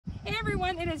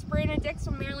everyone, it is Brandon Dix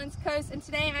from Maryland's Coast, and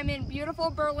today I'm in beautiful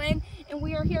Berlin, and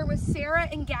we are here with Sarah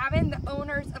and Gavin, the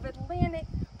owners of Atlantic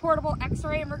Portable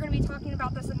X-Ray, and we're going to be talking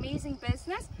about this amazing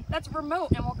business that's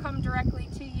remote and will come directly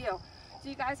to you. So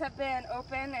you guys have been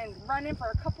open and running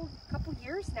for a couple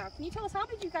years now. Can you tell us, how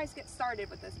did you guys get started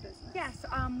with this business? Yes,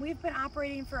 we've been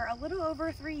operating for a little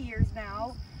over 3 years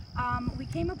now. We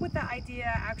came up with the idea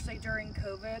actually during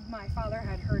COVID. My father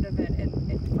had heard of it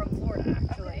from Florida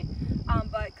actually,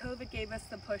 but COVID gave us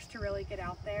the push to really get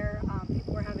out there.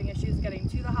 People were having issues getting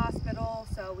to the hospital,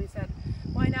 so we said,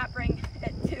 why not bring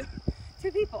it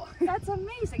to people? That's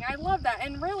amazing. I love that.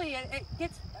 And really, it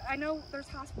gets, I know there's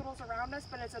hospitals around us,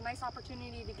 but it's a nice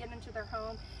opportunity to get into their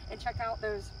home and check out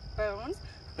those bones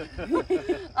if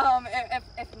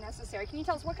necessary. Can you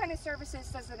tell us what kind of services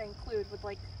does it include with,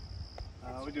 like,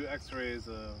 we do x-rays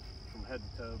from head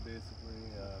to toe, basically.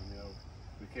 You know,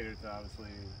 we cater to obviously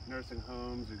nursing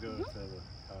homes. We go to the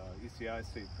ECI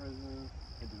State Prison.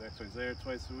 We do x-rays there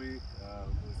twice a week.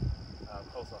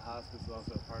 Coastal Hospice is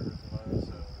also a partner of ours,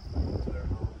 so we go to their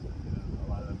homes, and you know, a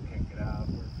lot of them can't get out,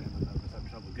 or family members have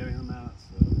trouble getting them out,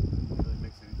 so it really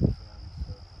makes it easy for them.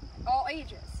 So. All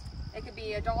ages. It could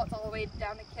be adults all the way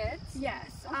down to kids?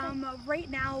 Yes. Okay. Right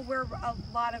now, a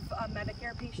lot of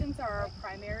Medicare patients are our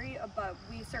primary, but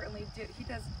we certainly do. He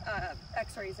does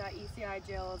x-rays at ECI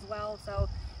jail as well. So,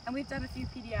 and we've done a few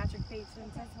pediatric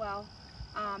patients as well.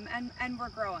 And we're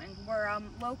growing. We're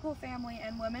local, family,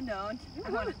 and women owned.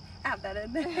 I want to add that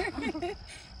in there.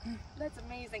 That's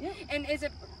amazing. Yep. And is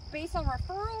it based on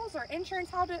referrals or insurance?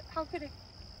 How could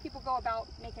people go about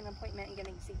making an appointment and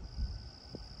getting seen?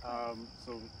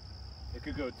 So it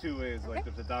could go two ways. Okay. Like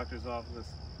if the doctor's office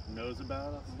knows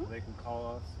about us, they can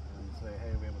call us and say,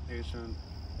 hey, we have a patient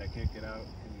that can't get out.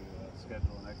 Can you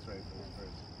schedule an x-ray for this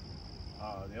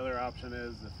person? The other option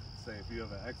is, if you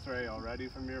have an x-ray already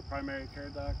from your primary care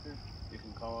doctor, you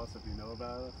can call us if you know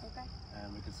about us. Okay.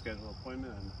 And we can schedule an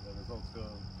appointment, and the results go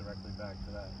directly back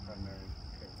to that primary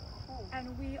care doctor. Cool.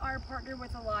 And we are partnered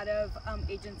with a lot of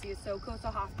agencies. So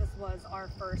Coastal Hospice was our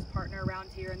first partner around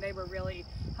here, and they were really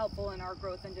helpful in our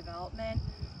growth and development.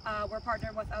 We're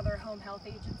partnered with other home health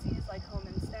agencies like Home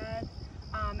Instead,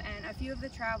 and a few of the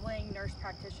traveling nurse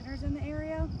practitioners in the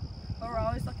area. But we're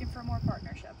always looking for more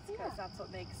partnerships, because that's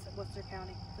what makes Worcester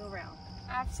County go round.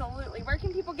 Absolutely. Where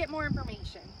can people get more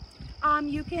information?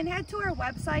 You can head to our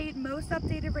website. Most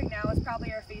updated right now is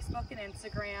probably our Facebook and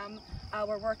Instagram.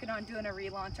 We're working on doing a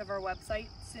relaunch of our website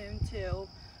soon too,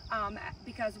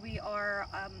 because we are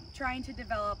trying to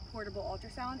develop portable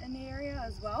ultrasound in the area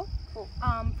as well. Cool.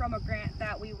 From a grant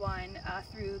that we won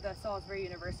through the Salisbury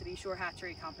University Shore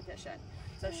Hatchery competition.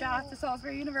 So shout out to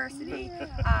Salisbury University.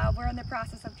 Yeah. We're in the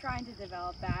process of trying to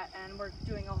develop that, and we're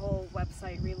doing a whole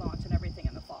website relaunch and everything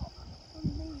in the fall.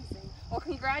 Amazing. Well,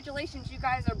 congratulations. You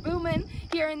guys are booming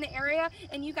here in the area,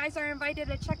 and you guys are invited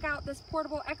to check out this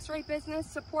portable x-ray business,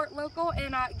 support local,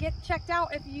 and get checked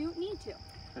out if you need to.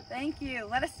 Thank you.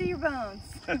 Let us see your bones.